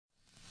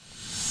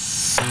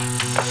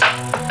Hello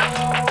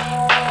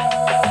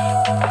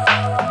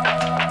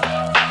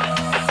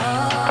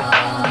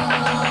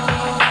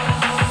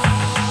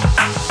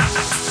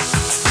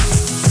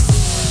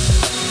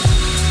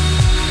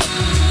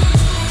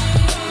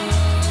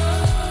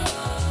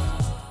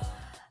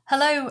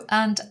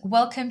and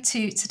welcome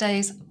to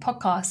today's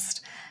podcast.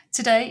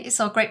 Today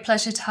it's our great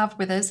pleasure to have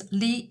with us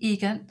Lee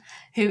Egan,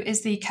 who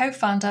is the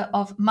co-founder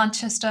of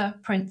Manchester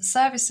Print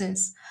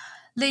Services.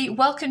 Lee,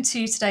 welcome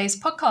to today's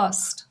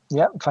podcast.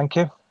 Yeah, thank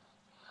you.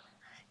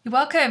 You're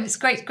welcome. It's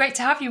great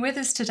to have you with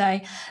us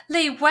today.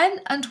 Lee, when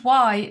and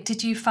why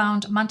did you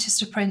found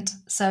Manchester Print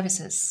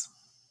Services?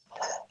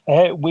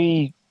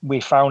 We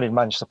founded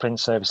Manchester Print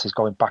Services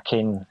going back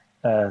in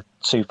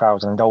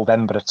 2000,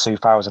 November of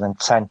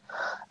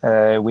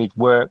 2010. We'd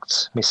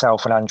worked,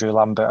 myself and Andrew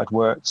Lambert had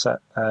worked at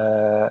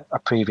a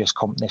previous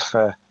company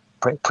for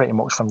pretty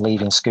much from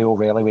leaving school.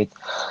 Really,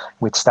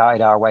 we'd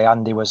started our way.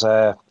 Andy was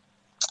a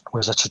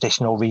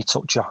traditional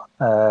retoucher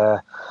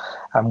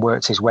and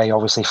worked his way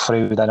obviously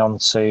through then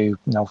onto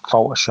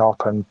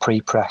Photoshop and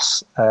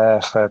pre-press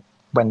for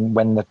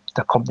when the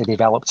company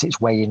developed its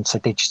way into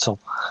digital.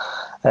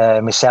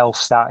 Myself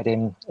started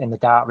in the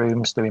dark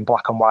rooms doing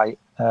black and white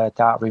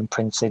dark room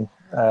printing,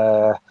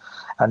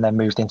 and then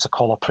moved into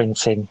colour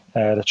printing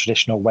the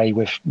traditional way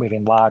with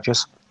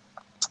enlargers.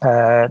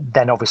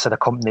 Then obviously the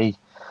company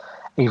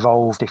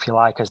evolved, if you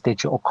like, as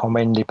digital come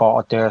in. They bought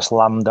a Durst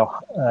Lambda,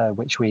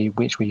 which we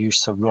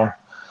used to run.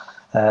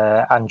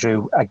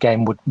 Andrew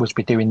again was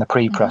be doing the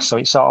pre-press, so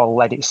it sort of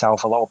led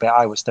itself a little bit.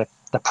 I was the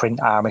print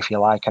arm, if you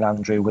like, and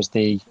Andrew was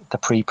the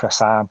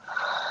pre-press arm.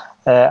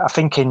 I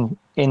think in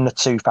the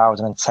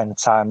 2010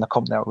 time, the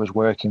company I was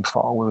working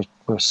for, we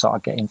were sort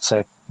of getting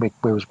to, we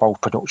was both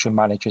production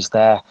managers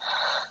there.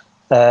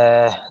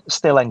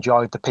 Still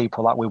enjoyed the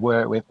people that we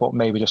worked with, but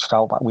maybe just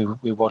felt that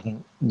we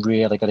wasn't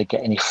really going to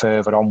get any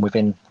further on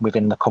within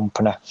the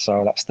company.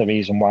 So that's the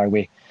reason why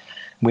we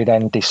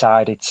then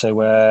decided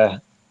to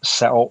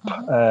set up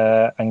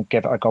and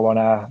give it a go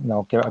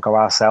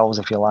ourselves,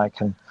 if you like,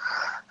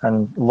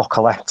 and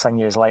luckily 10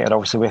 years later,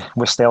 obviously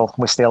we're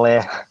still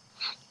here.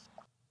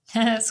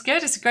 It's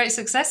good. It's a great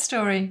success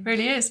story. It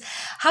really is.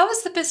 How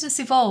has the business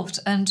evolved,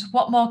 and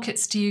what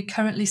markets do you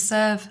currently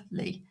serve,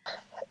 Lee?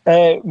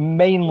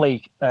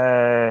 Mainly,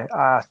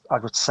 I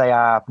would say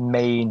our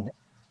main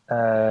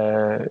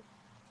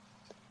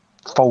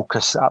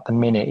focus at the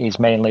minute is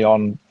mainly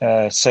on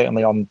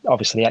certainly on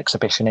obviously the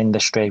exhibition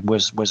industry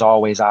was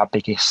always our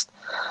biggest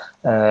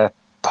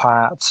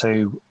part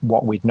to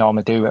what we'd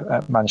normally do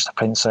at Manchester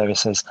Print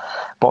Services.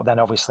 But then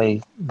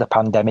obviously the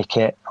pandemic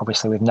hit.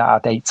 Obviously we've not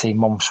had 18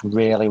 months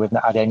really. We've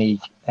not had any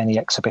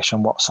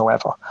exhibition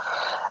whatsoever.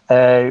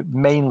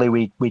 Mainly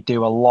we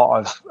do a lot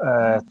of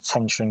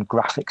tension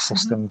graphic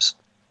systems.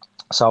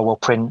 So we'll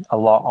print a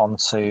lot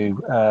onto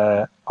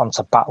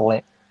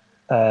backlit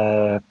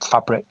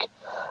fabric.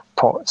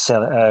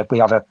 We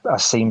have a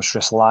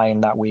seamstress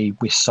line that we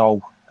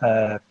sew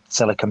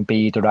silicon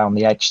bead around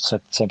the edge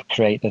to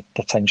create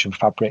the tension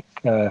fabric,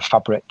 and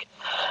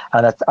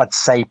I'd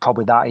say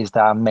probably that is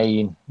our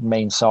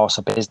main source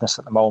of business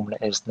at the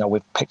moment. Is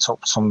we've picked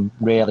up some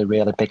really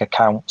big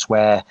accounts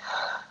where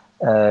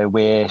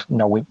we're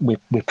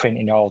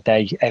printing all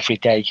day, every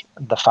day,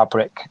 the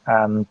fabric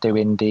and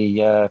doing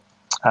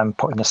and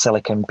putting the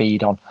silicon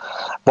bead on.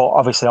 But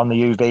obviously on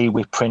the UV,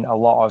 we print a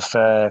lot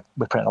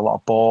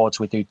of boards.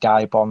 We do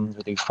dye bonds,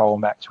 we do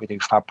Foamex, we do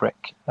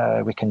fabric.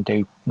 We can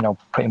do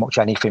pretty much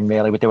anything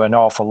really. We do an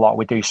awful lot.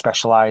 We do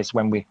specialise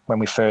when we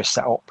first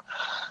set up.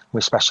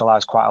 We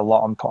specialise quite a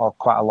lot and put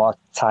quite a lot of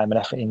time and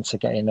effort into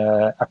getting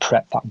a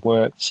prep that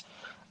worked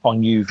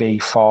on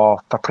UV for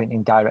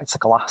printing direct to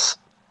glass.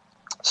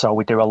 So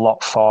we do a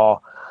lot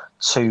for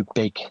two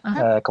big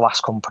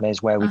glass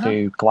companies where we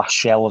do glass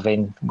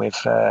shelving with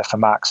for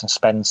Marks and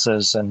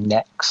Spencers and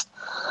Next.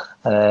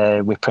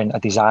 We print a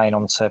design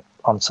onto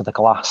the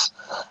glass.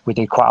 We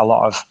do quite a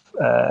lot of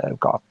we've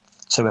got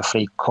 2 or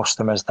 3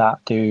 customers that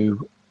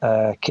do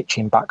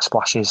kitchen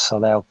backsplashes, so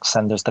they'll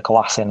send us the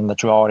glass in and the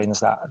drawings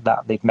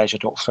that they've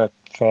measured up for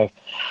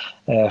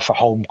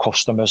home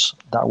customers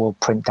that will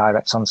print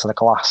direct onto the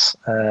glass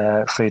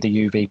through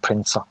the UV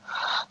printer.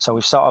 So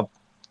we've sort of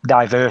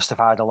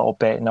diversified a little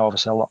bit, and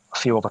obviously a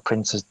few other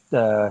printers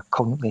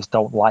companies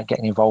don't like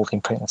getting involved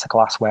in printing to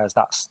glass, whereas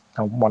that's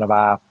one of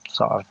our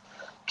sort of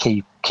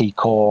key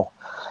core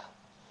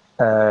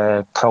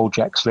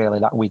projects really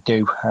that we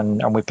do,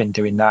 and we've been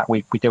doing that.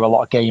 We do a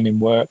lot of gaming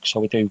work, so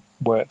we do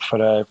work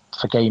for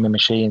gaming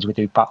machines. We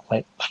do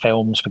backlit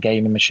films for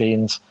gaming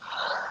machines,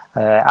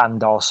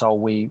 and also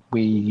we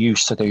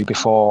used to do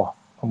before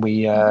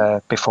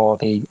the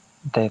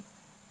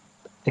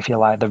if you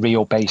like, the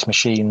reel based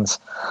machines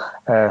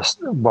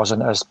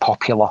wasn't as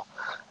popular.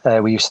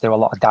 We used to do a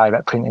lot of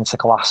direct printing to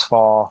glass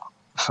for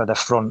the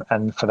front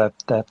and for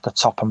the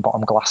top and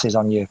bottom glasses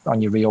on your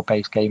reel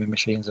based gaming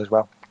machines as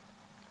well.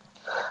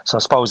 So I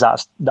suppose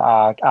that's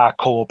our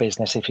core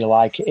business, if you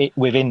like.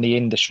 Within the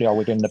industry or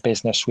within the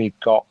business, we've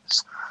got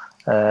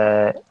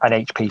an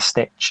HP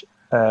Stitch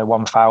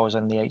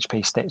 1000, the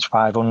HP Stitch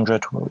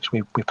 500, which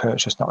we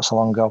purchased not so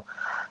long ago,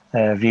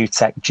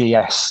 Viewtech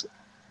GS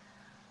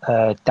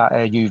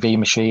UV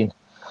machine.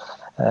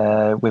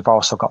 We've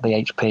also got the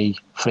HP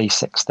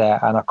 360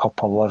 and a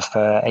couple of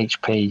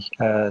HP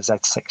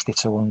Z60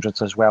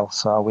 200s as well.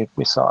 So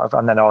we sort of,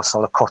 and then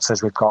also the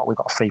cutters we've got a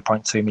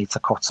 3.2 meter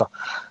cutter,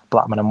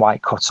 Blackman and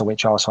White cutter,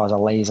 which also has a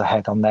laser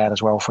head on there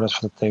as well for us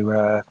to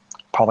do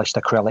polished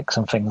acrylics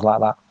and things like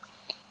that.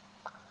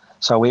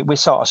 So we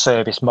sort of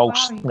service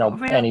most,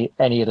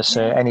 any of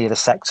the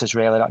sectors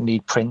really that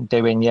need print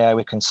doing. Yeah,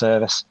 we can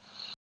service.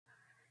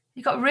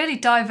 You've got a really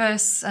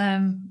diverse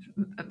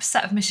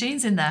set of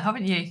machines in there,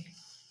 haven't you?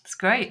 It's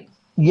great.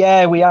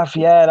 Yeah, we have.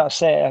 Yeah,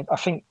 that's it. I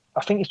think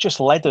it's just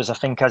led us. I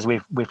think as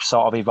we've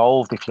sort of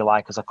evolved, if you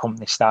like, as a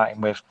company,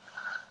 starting with,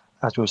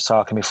 as we was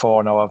talking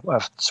before,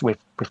 with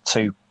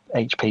two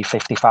HP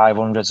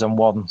 5500s and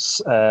one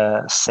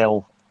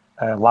SIL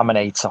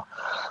laminator.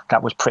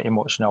 That was pretty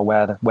much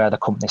where the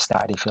company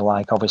started, if you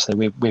like.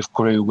 Obviously, we've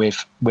grew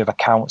with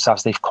accounts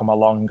as they've come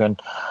along,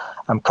 and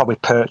probably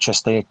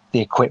purchased the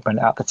equipment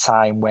at the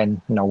time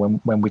when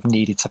we've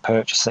needed to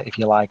purchase it, if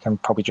you like,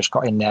 and probably just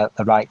got in there at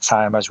the right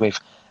time as we've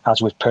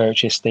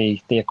purchased the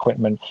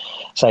equipment.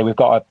 So we've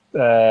got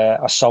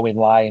a sewing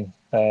line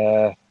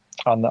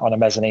on a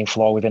mezzanine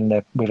floor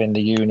within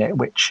the unit,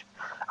 which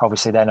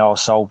obviously then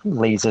also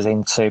leads us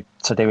into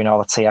doing all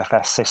the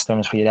TFS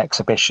systems for your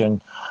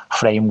exhibition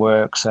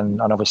frameworks and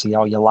obviously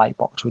all your light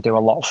box. We do a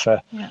lot for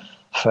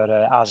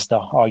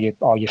Asda,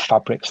 all your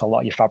fabrics, a lot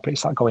of your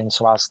fabrics that go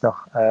into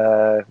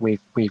Asda.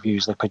 We've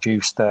usually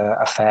produced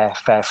a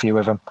fair few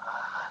of them.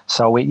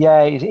 So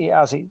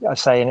I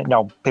say,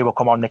 people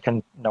come on,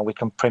 we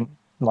can print,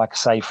 like I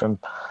say, from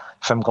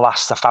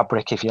glass to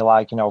fabric, if you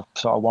like, sort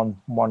of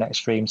one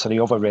extreme to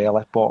the other,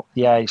 really. But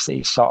yeah, it's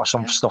sort of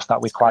some stuff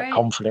that we're quite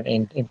confident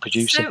in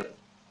producing.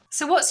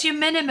 So what's your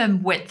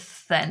minimum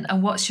width then,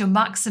 and what's your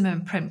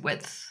maximum print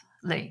width,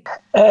 Lee?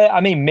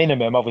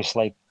 Minimum,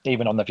 obviously,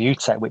 even on the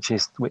Viewtech, which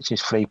is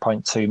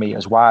 3.2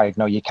 meters wide.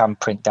 You can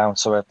print down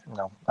to an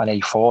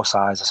A4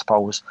 size, I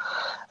suppose.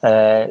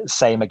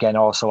 Same again,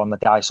 also on the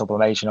dye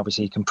sublimation.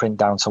 Obviously, you can print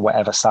down to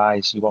whatever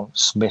size you want,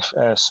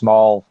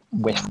 small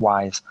width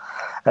wise.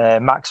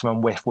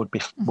 Maximum width would be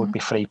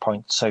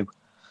 3.2.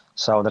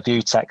 So the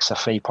Viewtech's a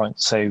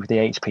 3.2, the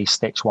HP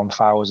Stitch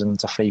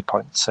 1000's a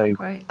 3.2.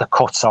 Great. The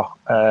cutter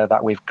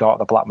that we've got,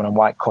 the Blackman and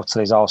White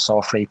cutter, is also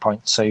a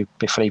 3.2,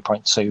 be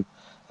 3.2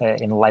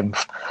 in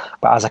length,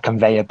 but as a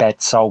conveyor bed.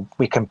 So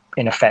we can,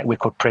 in effect, we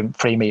could print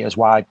 3 meters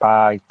wide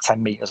by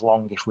 10 meters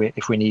long if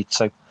we need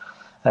to.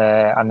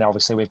 And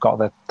obviously we've got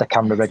the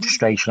camera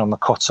registration on the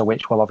cutter,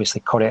 which will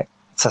obviously cut it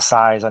to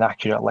size and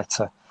accurately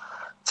to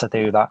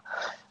do that.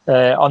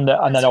 And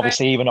then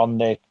obviously even on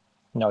the,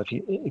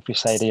 if you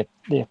say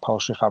the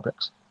upholstery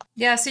fabrics.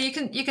 Yeah, so you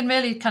can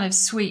really kind of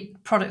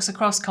sweep products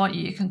across, can't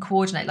you? You can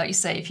coordinate, like you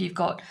say, if you've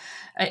got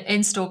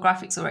in-store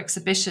graphics or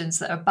exhibitions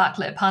that are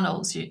backlit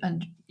panels,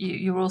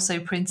 you're also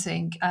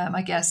printing,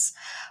 I guess,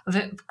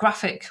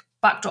 graphic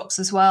backdrops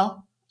as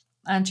well.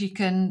 And you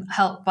can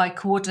help by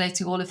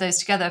coordinating all of those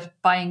together,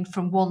 buying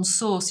from one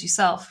source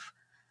yourself.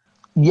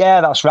 Yeah,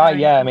 that's right.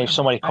 Yeah, if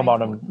somebody come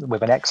on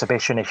with an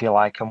exhibition, if you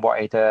like, and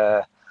wanted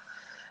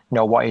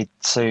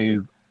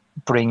to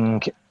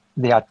bring,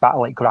 they had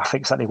backlit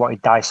graphics that they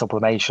wanted dye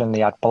sublimation, they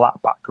had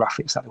black back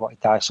graphics that they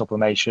wanted dye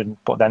sublimation,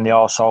 but then they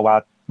also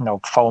had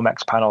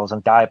Foamex panels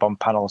and dye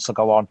bond panels to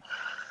go on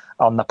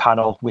the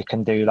panel. We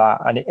can do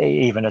that. And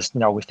even as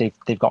if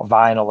they've got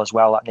vinyl as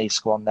well that needs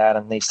to go on there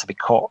and needs to be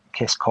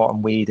kiss cut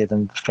and weeded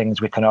and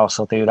things, we can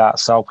also do that.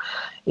 So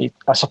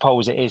I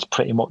suppose it is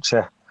pretty much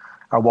a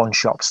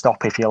one-shop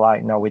stop, if you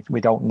like.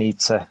 We don't need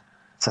to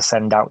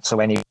send out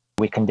to any.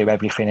 We can do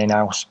everything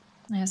in-house.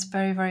 Yes,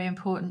 very, very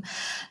important.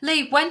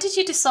 Lee, when did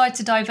you decide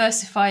to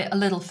diversify a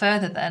little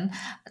further then,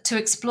 to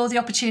explore the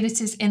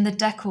opportunities in the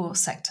decor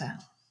sector?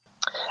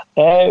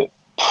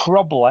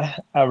 Probably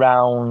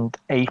around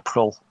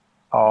April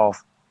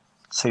of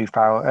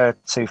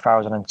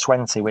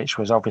 2020, which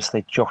was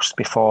obviously just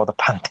before the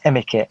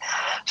pandemic hit.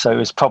 So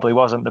it probably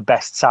wasn't the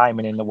best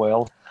timing in the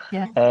world.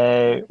 Yeah.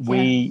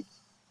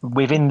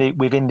 Within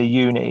the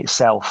unit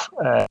itself,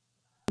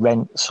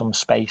 rent some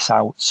space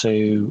out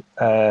to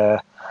a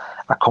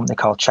company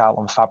called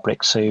Charlton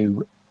Fabrics,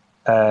 who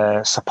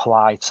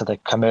supply to the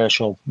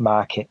commercial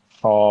market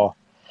for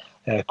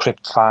Crib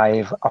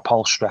 5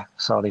 upholstery.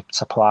 So they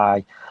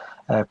supply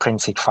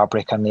printed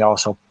fabric, and they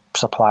also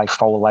supply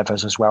faux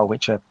leathers as well,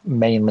 which are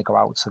mainly go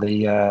out to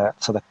the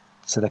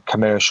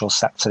commercial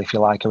sector, if you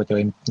like. We're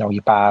doing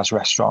your bars,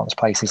 restaurants,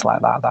 places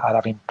like that are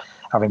having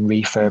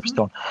refurbs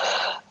done.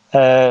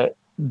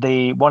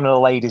 One of the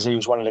ladies who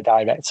was one of the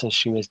directors,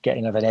 she was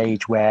getting of an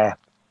age where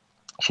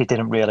she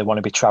didn't really want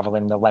to be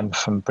travelling the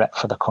length and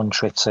breadth of the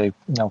country to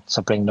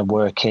bring the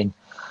work in.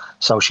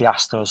 So she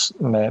asked us,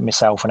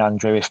 myself and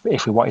Andrew,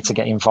 if we wanted to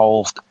get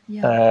involved,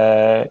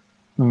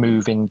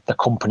 moving the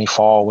company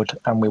forward,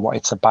 and we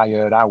wanted to buy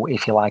her out,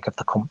 if you like, of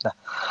the company.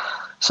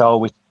 So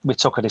we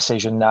took a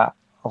decision that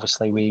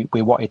obviously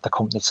we wanted the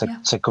company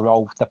to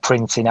grow. The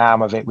printing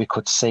arm of it we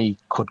could see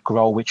could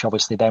grow, which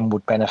obviously then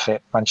would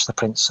benefit Manchester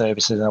Print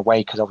Services in a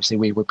way, because obviously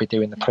we would be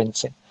doing the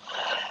printing.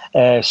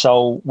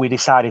 So we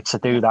decided to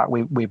do that.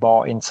 We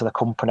bought into the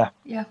company,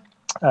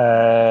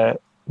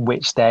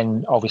 which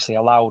then obviously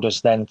allowed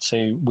us then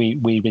to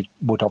we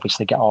would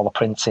obviously get all the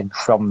printing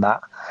from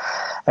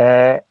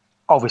that.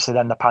 Obviously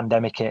then the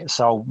pandemic hit,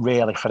 so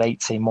really for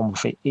 18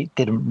 months it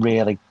didn't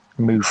really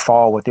move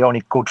forward. The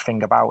only good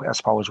thing about it, I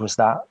suppose, was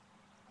that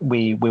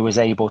we was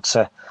able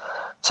to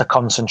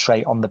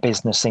concentrate on the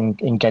business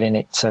in getting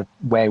it to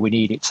where we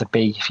need it to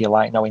be, if you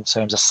like, in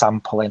terms of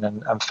sampling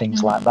and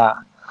things like that.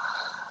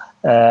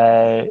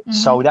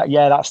 So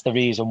that's the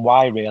reason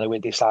why really we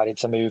decided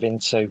to move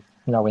into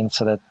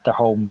into the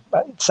home.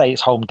 I'd say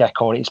it's home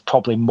decor. It's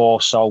probably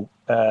more so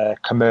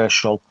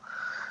commercial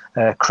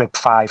crib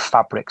 5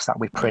 fabrics that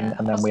we print,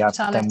 and then we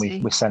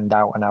send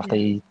out and have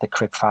the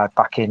crib 5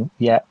 back in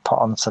put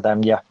onto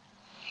them.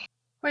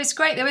 Well, it's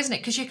great though, isn't it?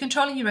 Because you're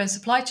controlling your own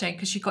supply chain,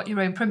 because you've got your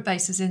own print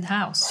bases in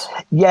house.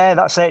 Yeah,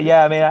 that's it.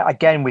 Yeah, I mean,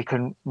 again, we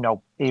can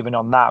even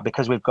on that,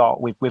 because we've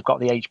got the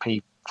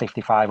HP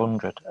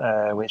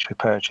 5500, which we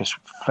purchased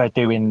for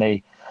doing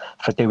the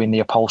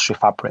upholstery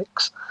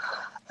fabrics.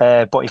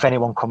 But if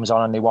anyone comes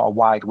on and they want a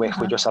wide width,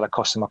 we just had a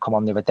customer come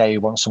on the other day who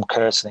wants some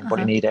curtaining, but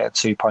he needed it at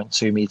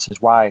 2.2 meters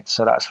wide.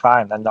 So that's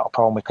fine. Then not a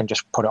problem. We can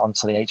just put it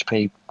onto the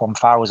HP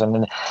 1000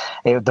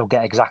 and they'll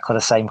get exactly the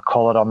same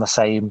colour on the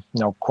same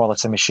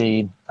quality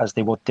machine as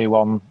they would do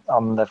on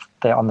the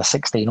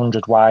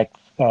 1600 wide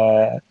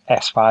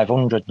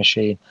S500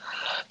 machine.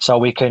 So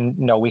we can,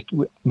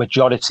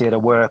 majority of the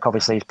work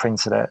obviously is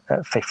printed at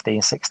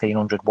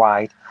 1600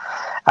 wide.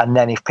 And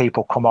then if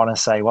people come on and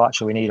say, well,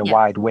 actually, we need a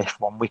wide width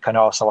one, we can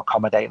also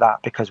accommodate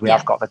that, because we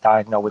have got we've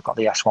got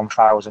the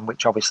S1000,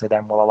 which obviously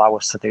then will allow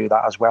us to do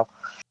that as well.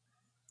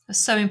 It's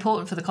so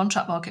important for the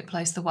contract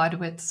marketplace, the wider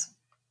widths.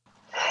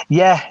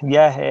 Yeah,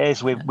 it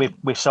is.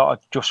 We're sort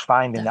of just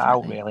finding that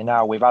out really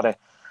now. We've had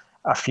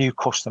a few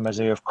customers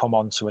who have come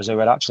on to us who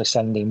are actually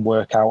sending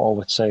work out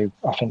over to,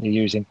 I think they're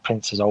using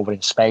printers over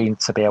in Spain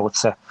to be able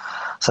to,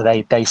 so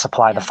they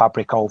supply the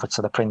fabric over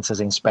to the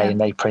printers in Spain,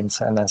 they print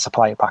it and then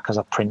supply it back as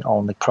a print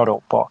only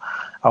product. But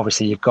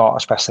obviously you've got,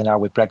 especially now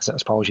with Brexit, I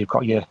suppose you've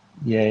got your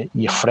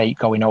freight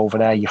going over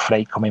there, your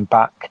freight coming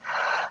back.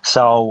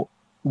 So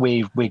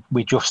we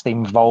just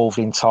involved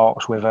in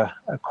talks with a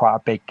quite a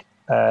big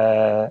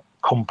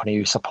company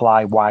who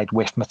supply wide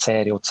width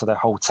material to the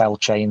hotel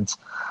chains,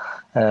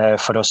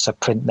 for us to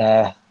print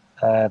their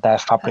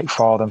fabric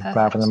for them,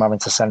 rather than having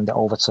to send it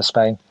over to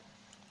Spain.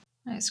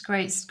 It's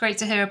great. It's great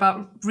to hear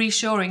about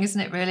reshoring,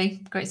 isn't it, really?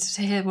 Great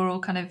to hear we're all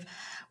kind of,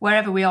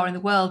 wherever we are in the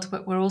world,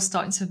 but we're all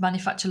starting to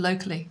manufacture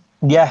locally.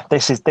 Yeah,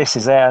 this is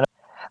there.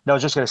 No, I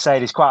was just going to say,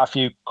 there's quite a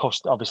few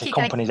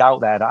companies out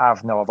there that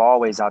have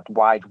always had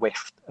wide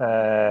width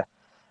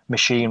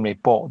machinery,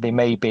 but they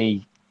may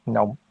be,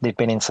 they've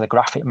been into the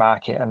graphic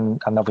market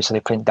and obviously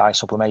they print dye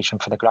sublimation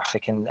for the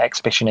graphic and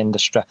exhibition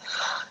industry.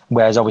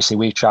 Whereas obviously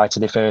we've tried to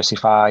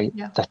diversify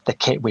the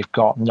kit we've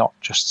got, not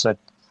just to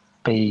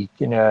be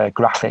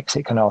graphics,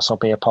 it can also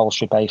be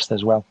upholstery based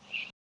as well.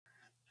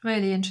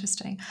 Really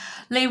interesting.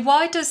 Lee,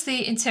 why does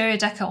the interior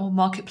decor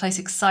marketplace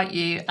excite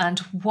you, and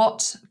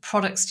what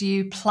products do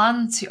you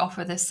plan to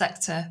offer this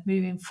sector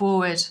moving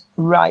forward?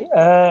 Right.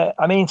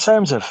 I mean, in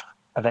terms of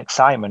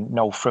excitement,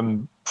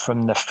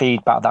 from the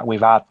feedback that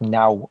we've had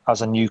now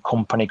as a new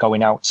company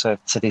going out to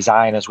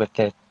designers with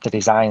the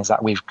designs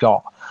that we've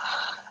got,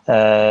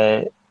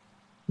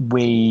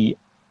 we've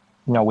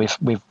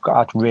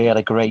had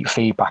really great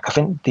feedback. I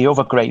think the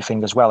other great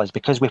thing as well is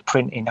because we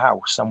print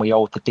in-house and we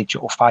hold the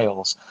digital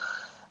files,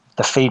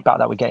 the feedback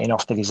that we're getting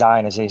off the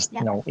designers is,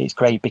 it's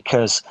great,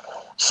 because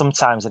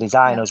sometimes the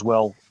designers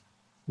will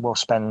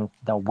spend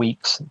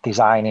weeks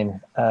designing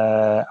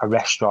a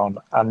restaurant,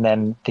 and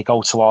then they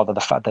go to order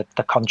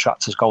the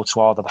contractors go to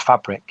order the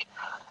fabric,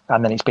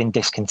 and then it's been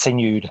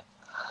discontinued.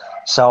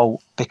 So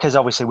because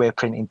obviously we're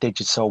printing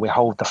digital, we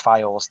hold the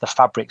files, the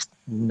fabric's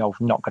not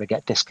going to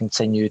get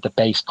discontinued, the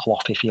base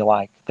cloth, if you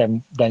like,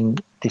 then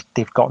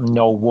they've got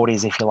no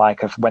worries, if you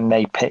like, of when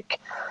they pick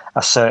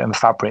a certain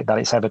fabric that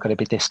it's ever going to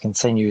be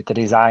discontinued. The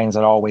designs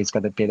are always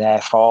going to be there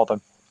for them.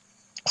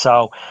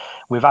 So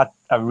we've had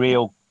a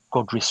real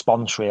good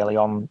response really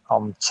on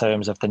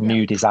terms of the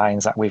new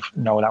designs that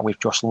we've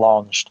just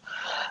launched.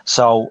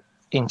 So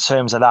in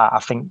terms of that, I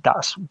think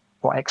that's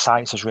what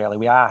excites us really.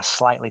 We are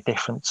slightly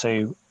different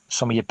to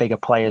some of your bigger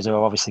players who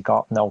have obviously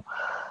got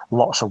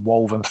lots of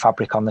woven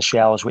fabric on the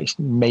shelves, which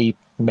may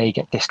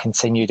get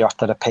discontinued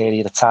after a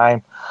period of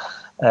time.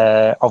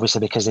 Obviously,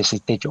 because this is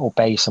digital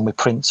based and we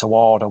print to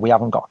order, we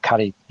haven't got to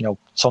carry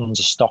tons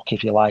of stock,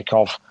 if you like,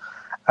 of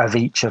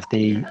each of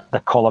the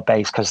colour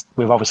base, because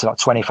we've obviously got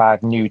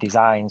 25 new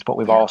designs, but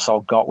we've also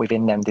got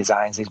within them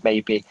designs is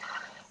maybe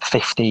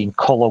 15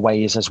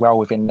 colourways as well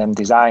within them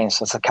designs.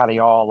 So to carry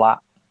all that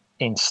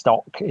in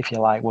stock, if you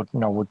like,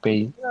 would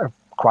be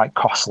quite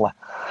costly.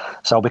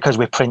 So because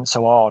we print to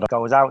order,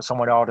 goes out,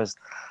 someone orders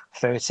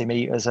 30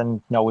 meters,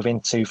 and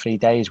within 2-3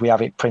 days we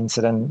have it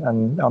printed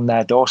and on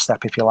their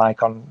doorstep, if you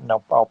like, on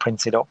all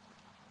printed up.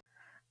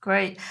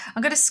 Great.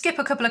 I'm going to skip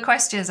a couple of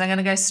questions. I'm going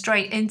to go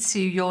straight into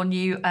your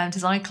new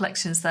design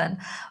collections then,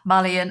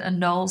 Malyon and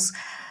Knowles.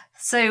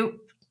 So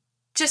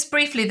just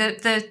briefly,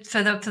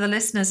 for the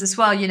listeners as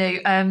well,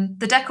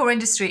 the decor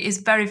industry is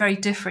very, very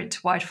different to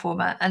wide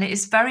format, and it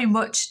is very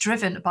much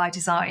driven by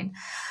design.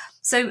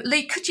 So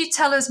Lee, could you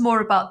tell us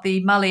more about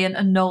the Malyon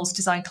and Knowles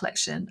design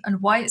collection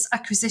and why its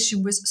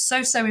acquisition was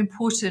so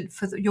important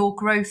for your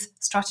growth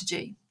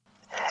strategy?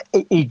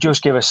 It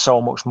just gave us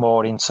so much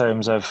more in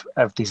terms of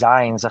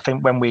designs. I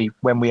think when we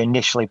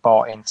initially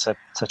bought into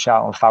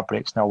Charlton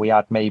Fabrics, we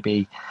had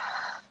maybe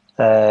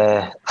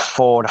 4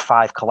 or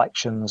 5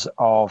 collections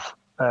of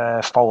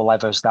faux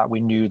leathers that we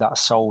knew that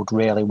sold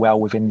really well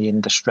within the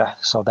industry.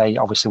 So they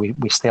obviously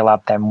we still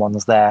had them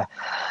ones there.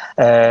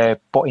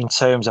 But in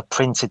terms of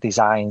printed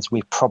designs,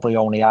 we probably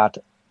only had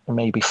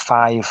maybe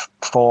 4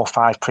 or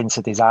 5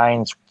 printed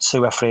designs.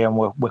 2 or 3 of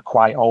them were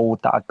quite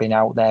old that had been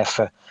out there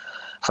for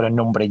a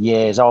number of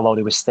years. Although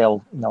they were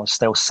still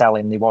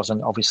selling, they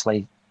wasn't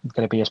obviously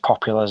going to be as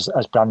popular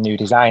as brand new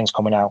designs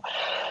coming out.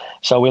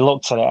 So we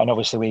looked at it, and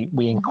obviously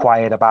we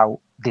inquired about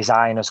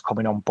designers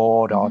coming on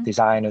board, or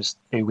designers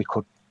who we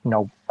could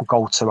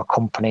go to a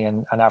company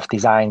and have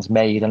designs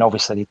made. And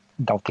obviously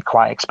they're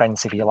quite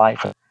expensive, you like,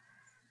 for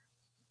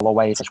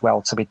ways as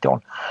well to be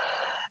done.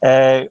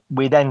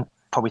 We then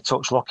probably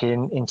touched lucky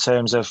in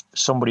terms of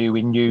somebody who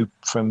we knew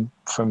from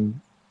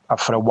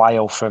for a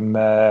while from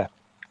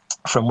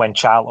when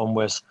Charlton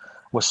was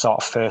sort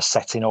of first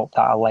setting up,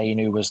 that Elaine,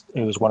 who was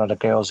one of the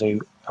girls or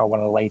one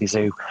of the ladies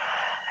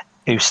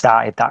who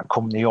started that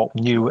company up,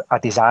 knew a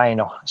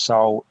designer.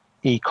 So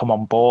he come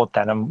on board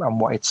then and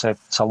wanted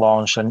to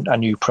launch a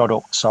new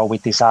product. So we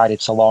decided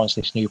to launch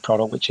this new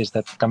product, which is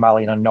the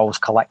Malyon and Knowles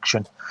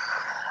collection.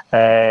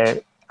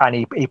 And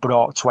he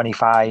brought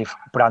 25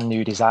 brand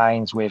new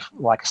designs with,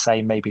 like I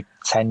say, maybe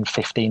 10,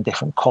 15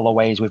 different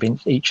colorways within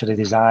each of the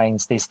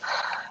designs. There's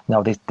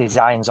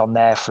designs on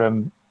there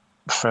from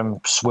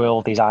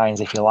swirl designs,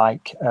 if you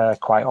like,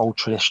 quite old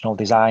traditional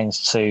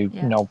designs, to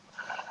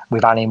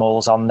with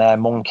animals on there,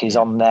 monkeys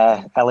on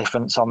there,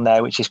 elephants on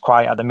there, which is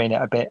quite at the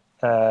minute a bit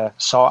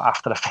sought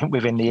after, I think,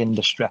 within the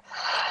industry.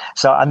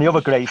 So, and the other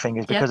great thing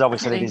is because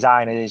obviously the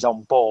designer is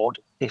on board.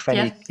 If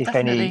any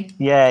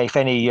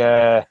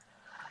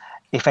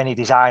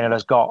designer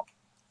has got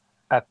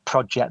a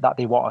project that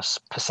they want a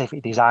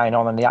specific design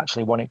on, and they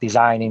actually want it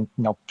designing,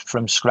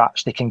 from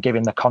scratch, they can give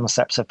him the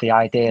concepts of the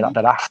idea that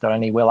they're after,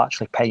 and he will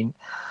actually paint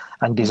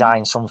and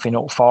design something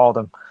up for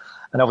them.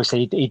 And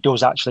obviously he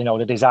does actually know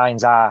the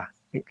designs are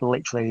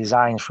literally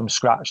designs from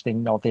scratch. They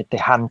the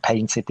hand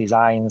painted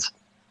designs,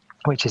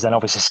 which is then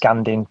obviously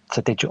scanned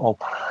into digital,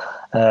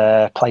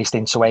 placed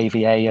into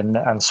AVA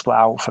and split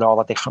out for all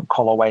the different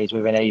colorways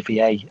within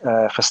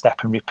AVA for step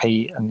and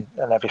repeat and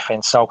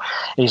everything. So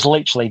it's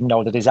literally,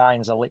 the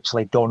designs are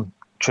literally done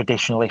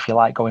traditionally, if you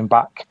like, going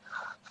back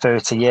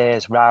 30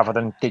 years, rather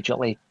than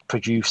digitally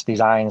produced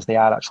designs. They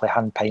are actually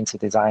hand painted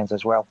designs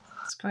as well.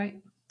 That's great.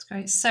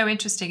 It's so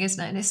interesting,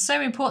 isn't it? And it's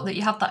so important that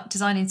you have that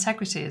design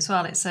integrity as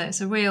well. It's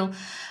a real,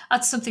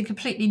 adds something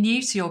completely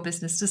new to your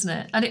business, doesn't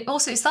it? And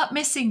it's that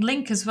missing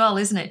link as well,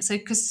 isn't it? So,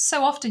 because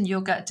so often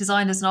you'll get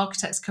designers and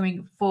architects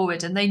coming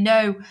forward and they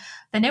know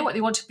what they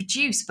want to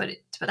produce, but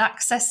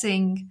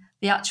accessing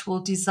the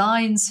actual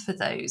designs for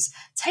those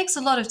takes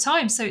a lot of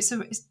time. So it's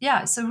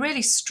a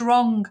really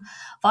strong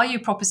value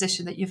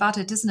proposition that you've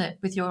added, isn't it,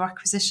 with your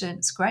acquisition?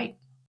 It's great.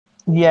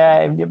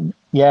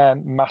 Yeah,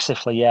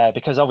 massively. Yeah,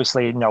 because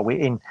obviously,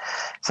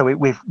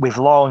 we've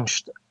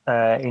launched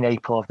in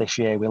April of this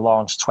year. We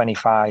launched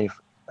 25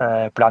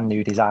 brand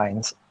new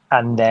designs,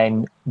 and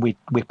then we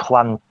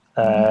plan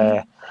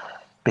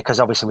because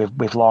obviously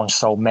we've launched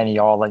so many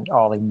all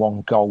in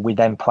one go. We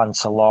then plan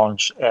to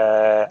launch.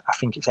 I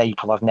think it's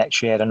April of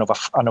next year.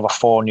 Another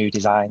 4 new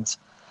designs,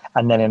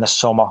 and then in the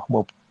summer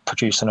we'll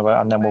produce another,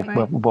 and then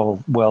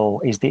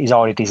he's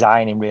already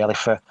designing really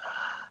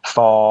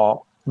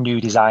for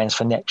new designs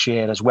for next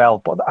year as well.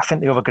 But I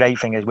think the other great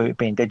thing is with it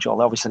being digital,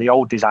 obviously the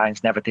old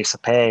designs never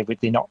disappear.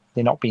 They're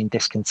not being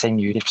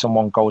discontinued. If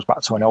someone goes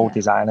back to an old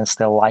design and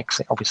still likes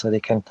it, obviously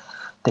they can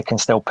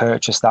still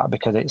purchase that,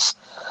 because it's,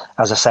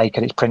 as I say,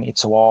 because it's printed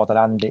to order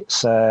and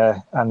it's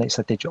a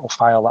digital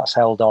file that's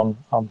held on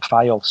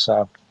file.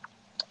 So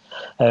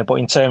but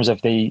in terms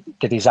of the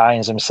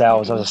designs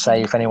themselves, as I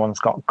say, if anyone's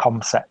got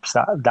concepts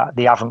that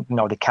they haven't,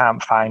 they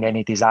can't find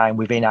any design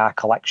within our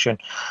collection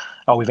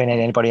or within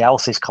anybody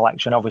else's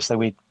collection,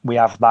 obviously we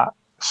have that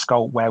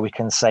scope where we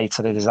can say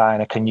to the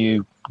designer, can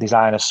you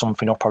design us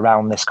something up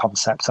around this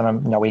concept?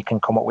 And we can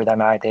come up with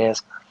them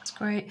ideas. That's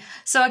great.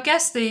 So I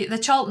guess the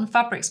Charlton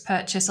Fabrics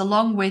purchase,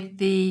 along with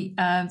the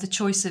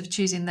choice of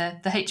choosing the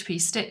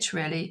HP stitch,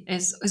 really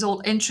is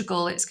all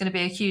integral. It's going to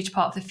be a huge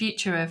part of the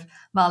future of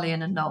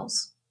Malyon and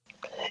Knowles.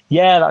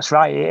 Yeah, that's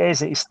right. It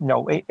is. It's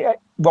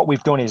what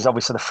we've done is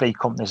obviously the 3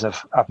 companies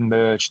have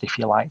merged, if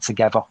you like,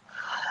 together.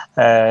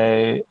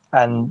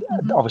 And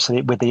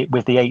obviously with the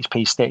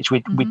HP stitch,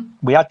 we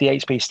had the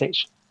HP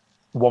stitch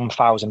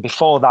 1000.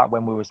 Before that,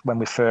 when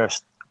we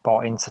first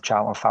bought into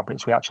Charlton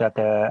Fabrics, we actually had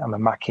a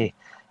Mamaki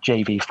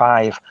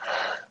JV5.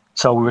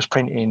 So we was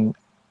printing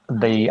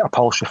the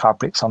upholstery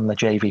fabrics on the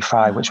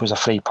JV5, which was a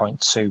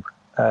 3.2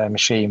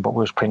 machine, but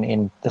we was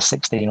printing the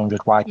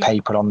 1600 wide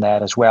paper on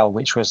there as well,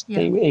 which was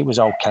it was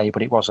okay,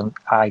 but it wasn't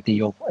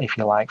ideal, if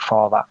you like,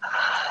 for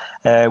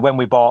that. When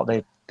we bought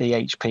the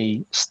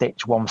HP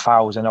Stitch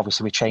 1000,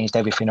 obviously we changed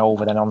everything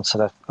over then onto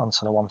the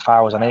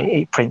 1000.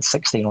 It prints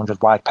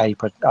 1600 wide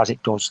paper as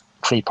it does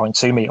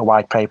 3.2 meter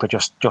wide paper,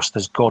 just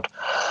as good.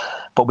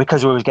 But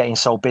because we were getting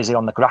so busy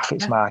on the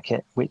graphics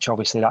market, which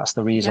obviously that's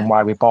the reason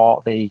why we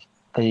bought the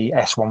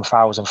S1000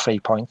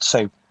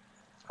 3.2,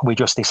 we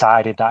just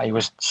decided that it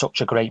was such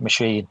a great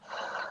machine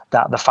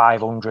that the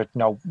 500,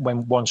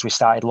 once we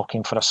started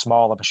looking for a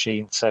smaller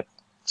machine to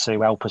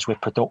help us with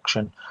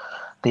production,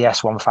 the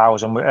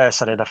S1000,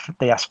 sorry, the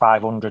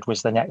S500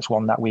 was the next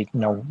one that we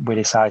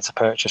decided to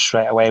purchase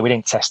straight away. We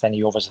didn't test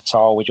any others at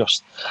all.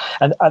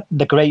 And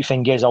the great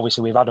thing is,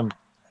 obviously, we've had them,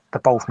 the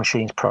both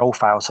machines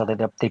profile, so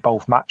they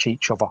both match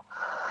each other.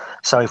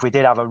 So if we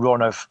did have a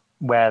run of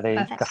where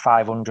the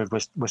 500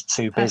 was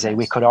too busy,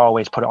 we could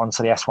always put it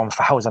onto the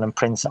S1000 and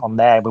print it on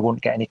there. We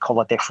wouldn't get any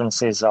colour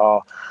differences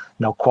or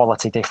no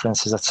quality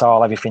differences at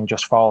all. Everything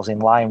just falls in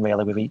line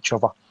really with each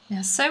other.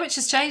 Yeah, so much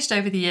has changed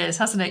over the years,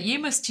 hasn't it? You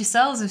must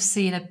yourselves have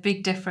seen a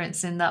big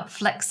difference in that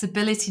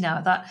flexibility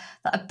now, that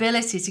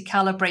ability to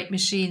calibrate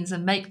machines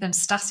and make them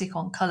static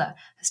on colour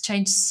has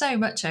changed so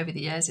much over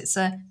the years. It's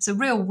a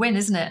real win,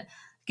 isn't it?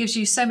 It gives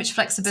you so much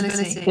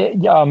flexibility.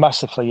 Yeah,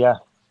 massively, yeah.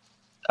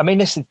 I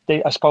mean,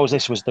 I suppose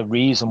this was the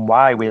reason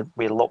why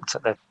we looked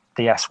at the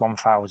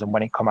S1000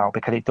 when it came out,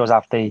 because it does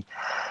have the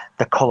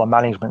colour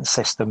management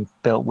system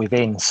built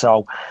within.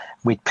 So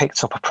we'd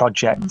picked up a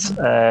project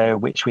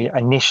which we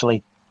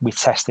initially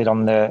tested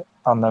on the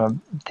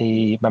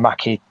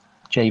Mamaki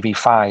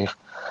JV5,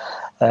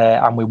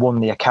 and we won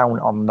the account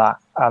on that.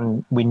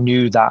 And we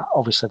knew that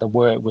obviously the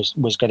work was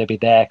going to be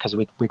there because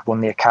we'd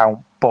won the account,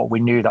 but we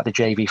knew that the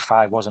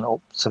JV5 wasn't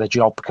up to the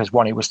job because,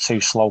 one, it was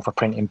too slow for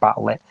printing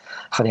backlit,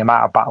 for the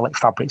amount of backlit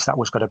fabrics that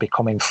was going to be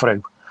coming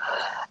through.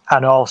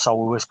 And also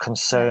we was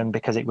concerned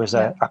because it was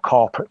a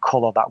corporate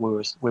colour that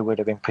we would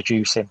have been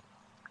producing.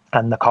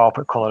 And the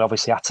corporate colour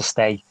obviously had to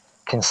stay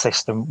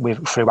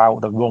consistent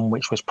throughout the run,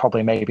 which was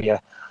probably maybe a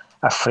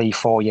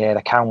 3-4 year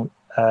account,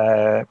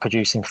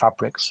 producing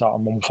fabrics sort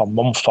of month on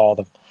month for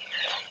them.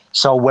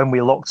 So when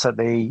we looked at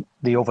the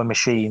other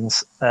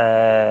machines,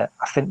 I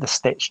think the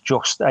Stitch,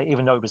 just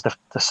even though it was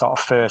the sort of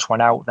first one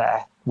out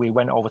there, we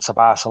went over to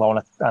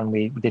Barcelona and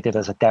we did it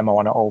as a demo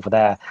on it over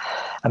there.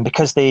 And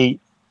because the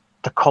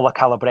colour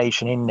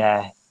calibration in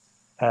there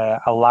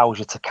allows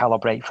you to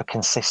calibrate for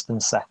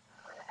consistency,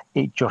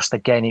 it just,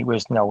 again, it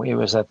was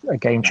a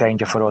game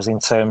changer for us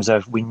in terms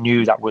of, we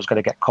knew that we was going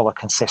to get colour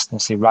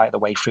consistency right the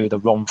way through the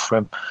run,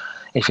 from,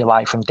 if you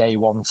like, from day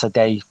one to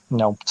day,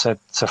 to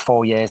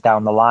 4 years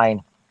down the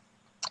line.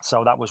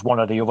 So that was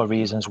one of the other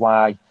reasons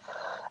why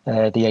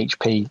the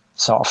HP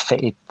sort of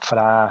fitted for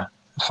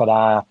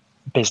our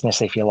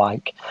business, if you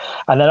like.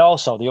 And then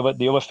also the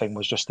other thing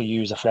was just the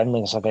user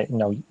friendliness of it.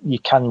 You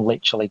can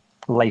literally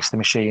lace the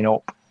machine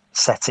up,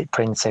 set it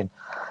printing,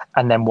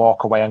 and then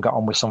walk away and get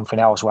on with something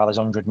else while there's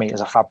 100 meters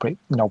of fabric,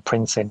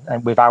 printing,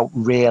 and without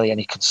really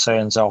any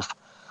concerns of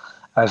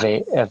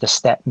the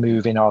step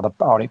moving or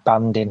it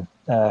banding,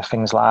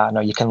 things like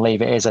that. You can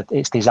leave it.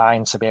 It's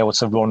designed to be able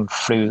to run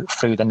through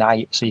the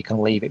night, so you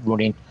can leave it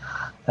running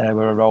with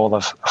a roll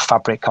of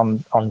fabric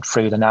on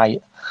through the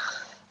night.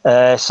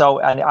 So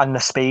and the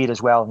speed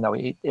as well.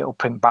 It'll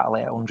print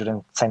backlit at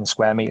 110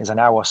 square meters an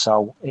hour,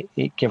 so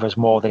it gives us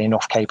more than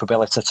enough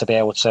capability to be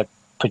able to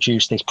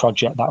produce this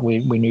project that we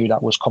knew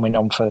that was coming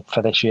on for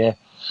this year.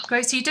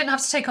 Great. So you didn't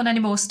have to take on any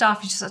more staff,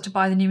 you just had to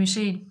buy the new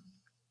machine.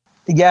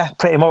 Yeah,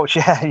 pretty much.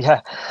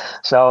 Yeah.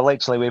 So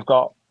literally we've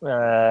got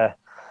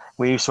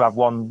we used to have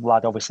one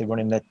lad obviously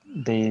running the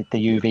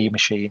UV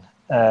machine,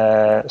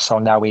 so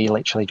now he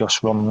literally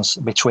just runs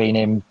between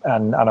him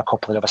and a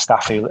couple of other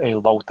staff who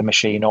load the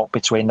machine up.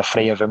 Between the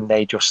three of them,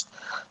 they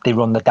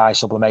run the dye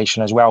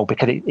sublimation as well,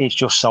 because it's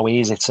just so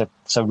easy to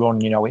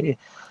run. It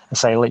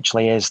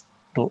literally is,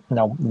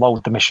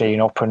 load the machine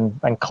up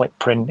and click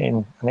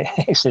printing, and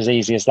it's as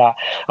easy as that.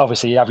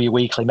 Obviously you have your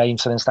weekly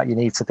maintenance that you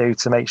need to do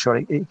to make sure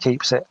it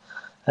keeps it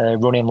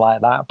running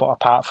like that, but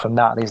apart from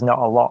that, there's not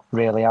a lot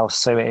really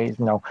else to it.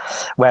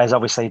 Whereas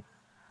obviously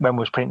when we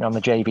was printing on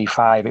the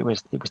JV5, it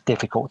was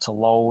difficult to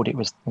load. It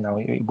was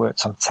it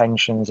worked on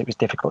tensions. It was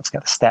difficult to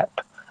get the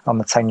step on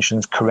the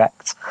tensions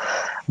correct.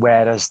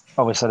 Whereas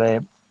obviously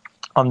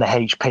on the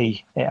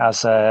HP, it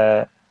has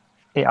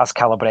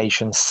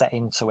calibration set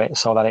into it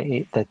so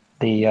that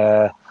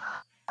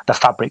the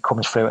fabric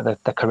comes through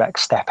at the correct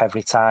step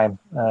every time,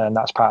 and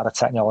that's part of the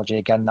technology.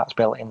 Again, that's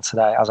built into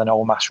there. It has an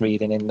OMAS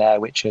reading in there,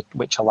 which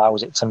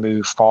allows it to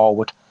move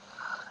forward,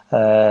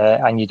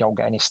 and you don't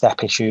get any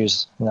step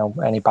issues,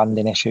 any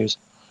banding issues.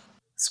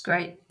 It's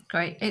great.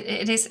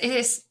 It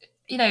is.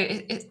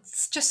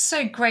 it's just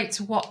so great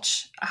to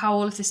watch how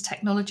all of this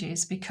technology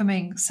is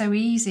becoming so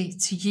easy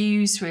to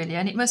use, really.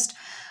 And it must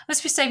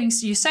be saving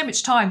you so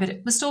much time, but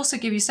it must also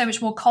give you so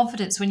much more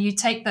confidence when you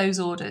take those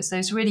orders,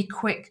 those really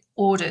quick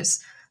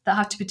orders that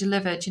have to be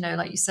delivered,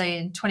 like you say,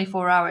 in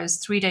 24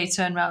 hours, 3-day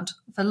turnaround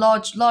for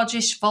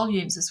large-ish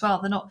volumes as well.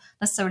 They're not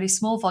necessarily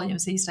small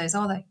volumes these days,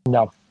 are they?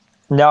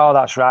 No,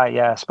 that's right.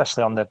 Yeah,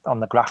 especially on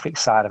the graphic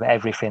side of it,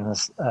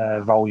 everything's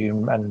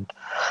volume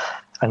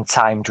and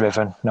time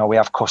driven. We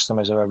have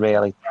customers who are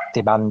really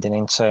demanding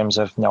in terms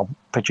of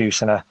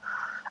producing a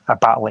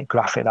backlit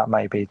graphic that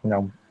may be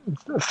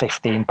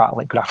 15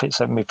 backlit graphics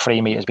that may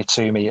 3 meters by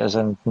 2 meters,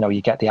 and you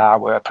get the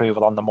artwork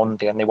approval on the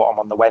Monday and they want them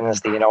on the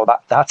Wednesday.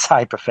 That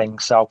type of thing.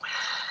 So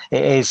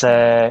it is.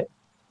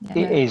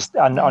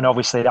 And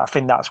obviously I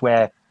think that's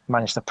where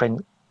Manchester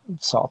Print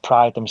sort of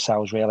pride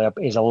themselves really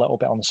is a little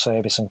bit on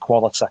service and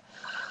quality.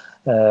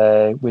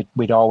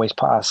 We'd always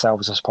put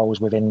ourselves, I suppose,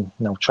 within,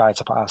 try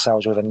to put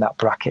ourselves within that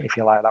bracket, if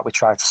you like, that we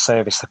try to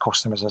service the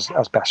customers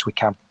as best we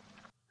can.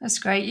 That's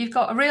great. You've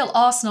got a real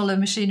arsenal of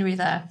machinery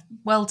there.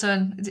 Well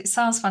done. It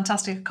sounds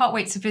fantastic. I can't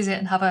wait to visit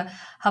and have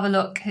a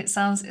look. It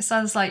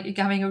sounds like you're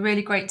having a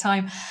really great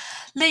time.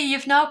 Lee,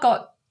 you've now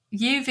got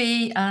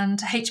UV and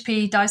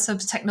HP dye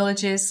subs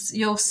technologies.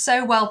 You're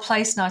so well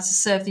placed now to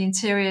serve the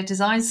interior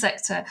design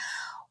sector.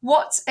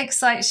 What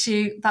excites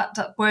you,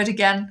 that word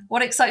again,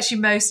 what excites you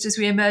most as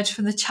we emerge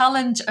from the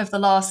challenge of the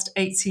last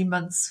 18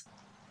 months?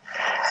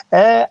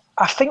 I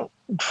think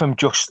from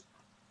just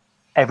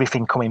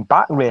everything coming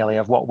back really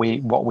of what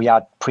we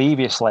had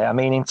previously. I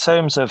mean, in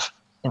terms of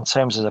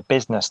the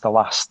business, the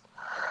last,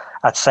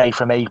 I'd say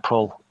from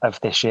April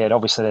of this year,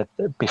 obviously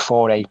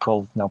before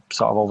April,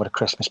 sort of over the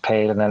Christmas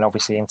period, and then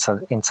obviously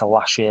into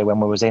last year when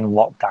we was in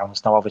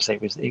lockdowns. Now, obviously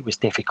it was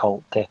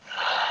difficult.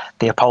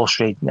 The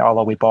upholstery,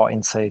 although we bought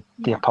into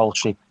the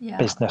upholstery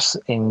business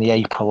in the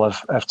April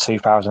of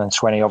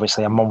 2020,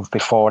 obviously a month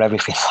before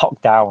everything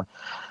locked down.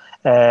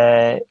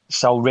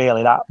 So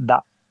really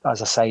that,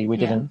 as I say, we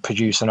didn't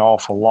produce an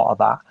awful lot of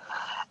that.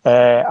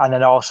 And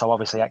then also,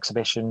 obviously,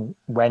 exhibition,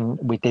 when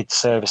we did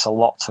service a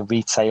lot to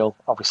retail,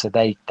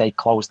 obviously they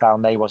closed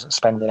down. They wasn't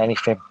spending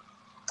anything.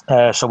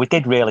 So we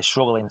did really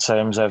struggle in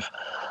terms of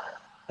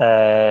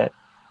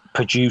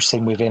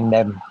producing within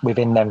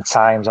them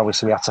times.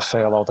 Obviously, we had to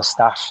furlough the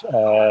staff.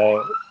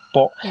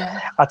 But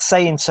I'd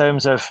say in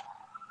terms of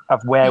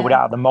where we're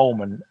at the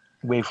moment,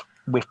 we've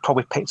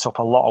probably picked up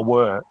a lot of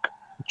work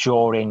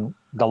during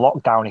the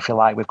lockdown, if you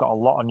like. We've got a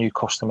lot of new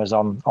customers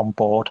on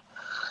board.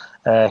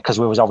 Because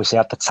we was obviously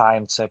at the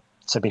time to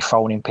be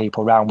phoning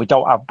people around. We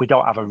don't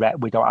have a rep.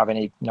 We don't have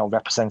any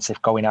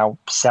representative going out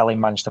selling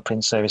Manchester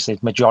Print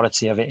Services.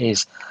 Majority of it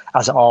is,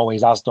 as it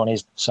always has done,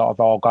 is sort of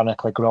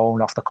organically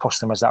grown off the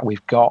customers that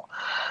we've got,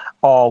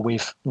 or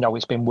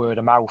it's been word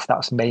of mouth.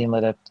 That's mainly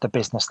the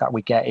business that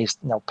we get is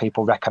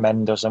people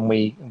recommend us, and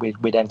we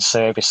then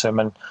service them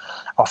and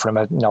offer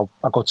them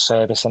a good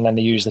service, and then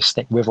they usually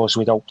stick with us.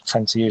 We don't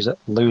tend to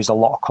lose a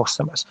lot of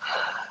customers.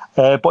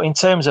 But in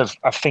terms of,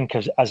 I think,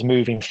 as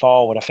moving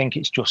forward, I think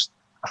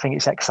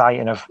it's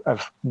exciting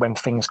of when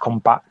things come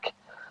back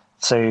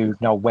to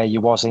where you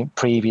was in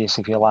previous,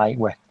 if you like,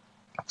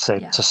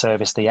 to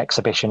service the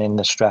exhibition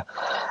industry.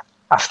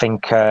 I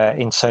think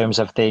in terms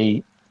of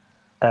the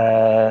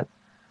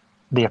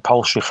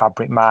upholstery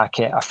fabric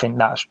market, I think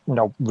that's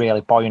really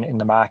buoyant in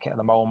the market at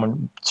the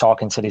moment.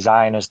 Talking to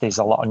designers, there's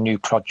a lot of new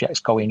projects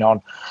going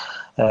on.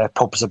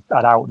 Pubs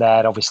are out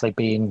there, obviously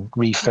being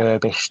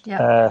refurbished.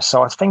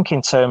 So I think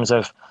in terms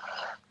of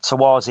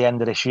towards the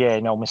end of this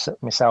year,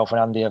 myself and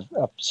Andy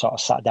have sort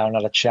of sat down and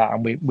had a chat,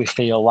 and we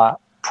feel that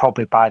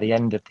probably by the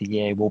end of the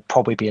year we'll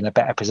probably be in a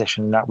better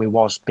position than we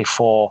was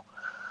before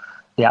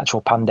the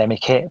actual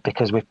pandemic hit,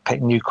 because we've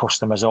picked new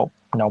customers up,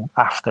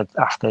 after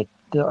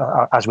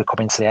as we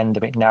come into the end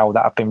of it now,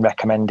 that have been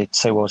recommended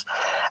to us.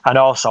 And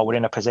also we're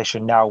in a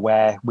position now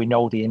where we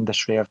know the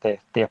industry of the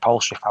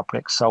upholstery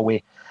fabrics, so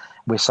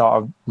we're sort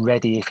of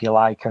ready, if you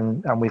like,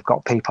 and we've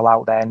got people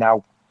out there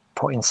now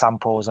putting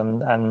samples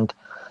and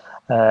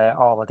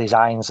all the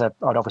designs are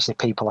obviously,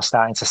 people are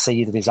starting to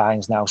see the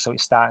designs now, so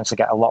it's starting to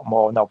get a lot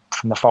more.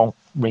 From the phone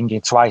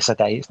ringing twice a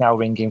day, it's now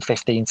ringing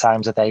 15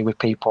 times a day with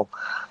people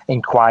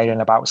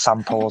inquiring about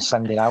samples,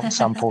 sending out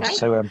samples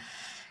to them,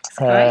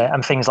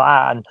 and things like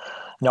that. And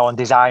and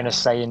designers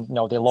saying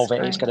they love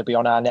it. It's going to be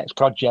on our next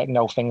project.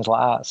 Things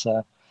like that.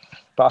 So,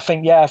 but I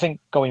think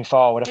going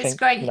forward, I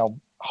think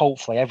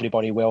hopefully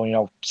everybody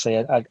will see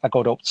a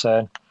good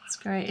upturn. It's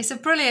great.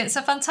 It's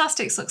a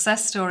fantastic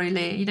success story,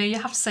 Lee. You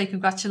have to say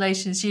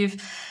congratulations. You've,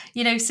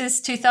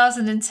 since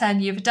 2010,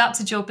 you've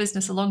adapted your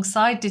business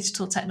alongside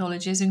digital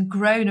technologies and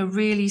grown a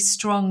really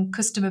strong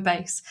customer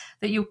base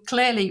that you're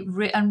clearly,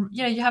 and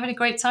you're having a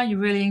great time. You're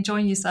really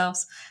enjoying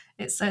yourselves.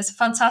 It's a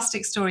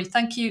fantastic story.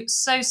 Thank you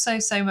so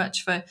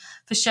much for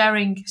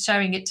sharing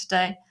it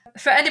today.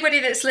 For anybody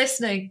that's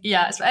listening,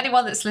 for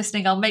anyone that's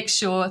listening, I'll make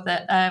sure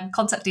that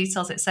contact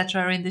details,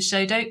 etc., are in the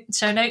show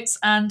notes.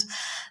 And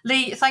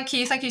Lee, thank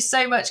you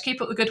so much.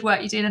 Keep up the good work.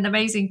 You're doing an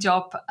amazing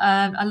job.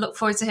 I look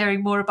forward to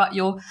hearing more about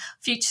your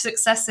future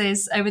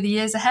successes over the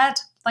years ahead.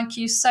 Thank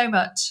you so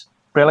much.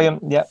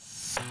 Brilliant. Yeah.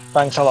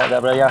 Thanks a lot,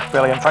 Deborah. Yeah,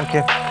 brilliant. Thank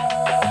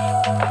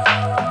you.